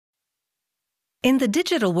In the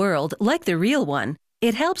digital world, like the real one,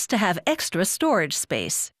 it helps to have extra storage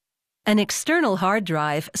space. An external hard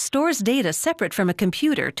drive stores data separate from a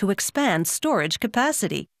computer to expand storage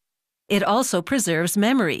capacity. It also preserves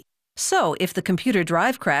memory, so if the computer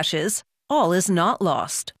drive crashes, all is not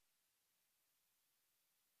lost.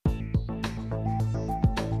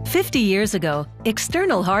 50 years ago,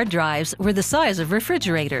 external hard drives were the size of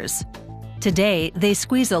refrigerators. Today, they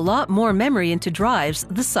squeeze a lot more memory into drives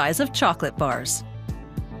the size of chocolate bars.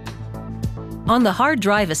 On the hard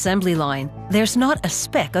drive assembly line, there's not a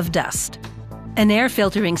speck of dust. An air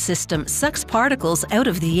filtering system sucks particles out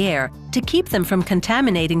of the air to keep them from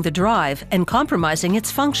contaminating the drive and compromising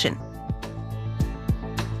its function.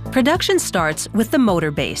 Production starts with the motor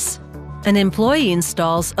base. An employee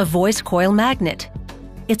installs a voice coil magnet.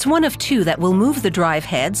 It's one of two that will move the drive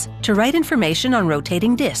heads to write information on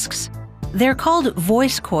rotating disks. They're called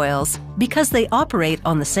voice coils because they operate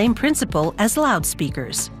on the same principle as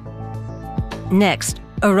loudspeakers. Next,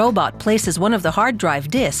 a robot places one of the hard drive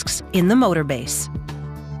disks in the motor base.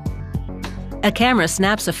 A camera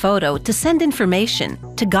snaps a photo to send information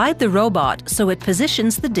to guide the robot so it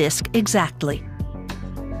positions the disk exactly.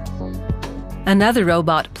 Another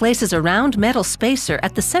robot places a round metal spacer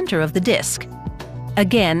at the center of the disk,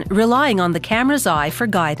 again relying on the camera's eye for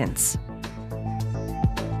guidance.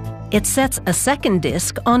 It sets a second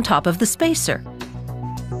disk on top of the spacer.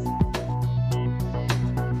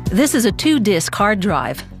 This is a 2-disc hard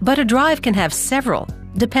drive, but a drive can have several,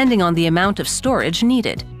 depending on the amount of storage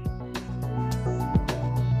needed.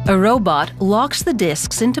 A robot locks the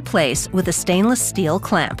disks into place with a stainless steel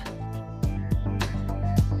clamp.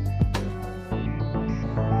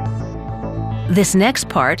 This next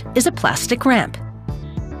part is a plastic ramp.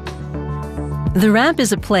 The ramp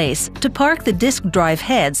is a place to park the disk drive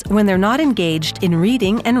heads when they're not engaged in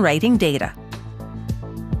reading and writing data.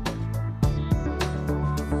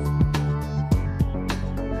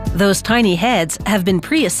 Those tiny heads have been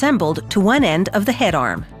pre-assembled to one end of the head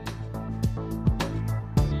arm.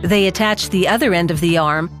 They attach the other end of the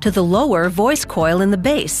arm to the lower voice coil in the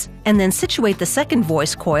base and then situate the second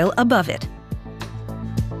voice coil above it.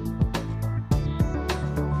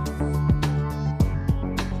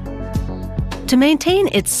 To maintain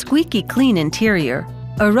its squeaky clean interior,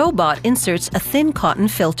 a robot inserts a thin cotton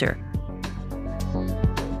filter.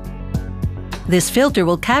 This filter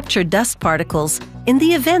will capture dust particles in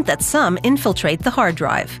the event that some infiltrate the hard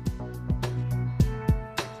drive.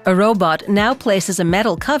 A robot now places a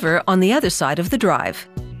metal cover on the other side of the drive.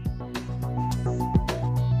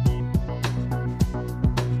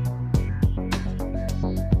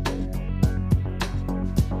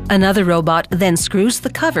 Another robot then screws the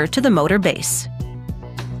cover to the motor base.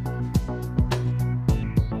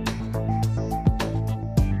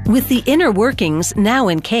 With the inner workings now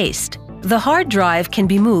encased, the hard drive can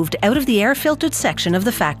be moved out of the air-filtered section of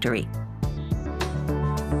the factory.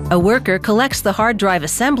 A worker collects the hard drive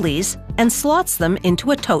assemblies and slots them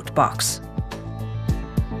into a tote box.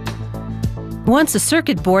 Once a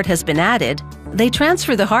circuit board has been added, they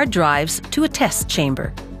transfer the hard drives to a test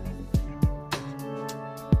chamber.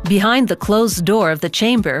 Behind the closed door of the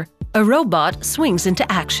chamber, a robot swings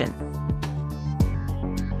into action.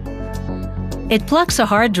 It plucks a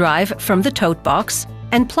hard drive from the tote box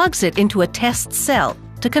and plugs it into a test cell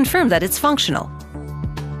to confirm that it's functional.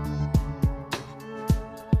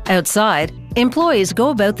 Outside, employees go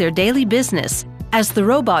about their daily business as the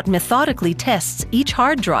robot methodically tests each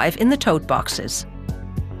hard drive in the tote boxes.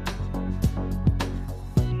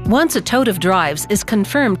 Once a tote of drives is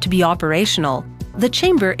confirmed to be operational, the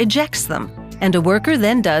chamber ejects them, and a worker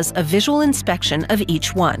then does a visual inspection of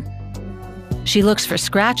each one. She looks for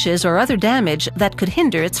scratches or other damage that could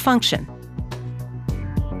hinder its function.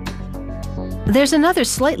 There's another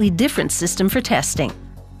slightly different system for testing.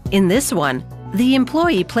 In this one, the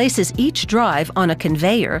employee places each drive on a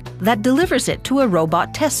conveyor that delivers it to a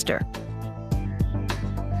robot tester.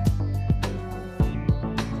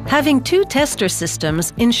 Having two tester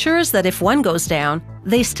systems ensures that if one goes down,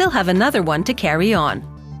 they still have another one to carry on.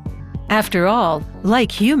 After all,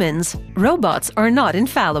 like humans, robots are not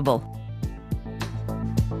infallible.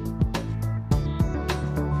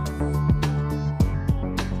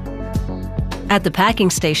 At the packing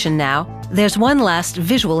station now, there's one last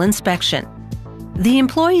visual inspection. The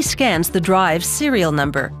employee scans the drive's serial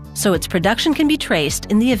number so its production can be traced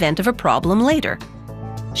in the event of a problem later.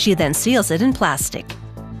 She then seals it in plastic.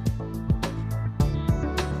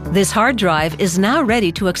 This hard drive is now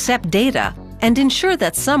ready to accept data and ensure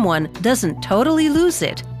that someone doesn't totally lose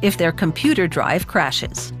it if their computer drive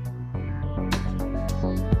crashes.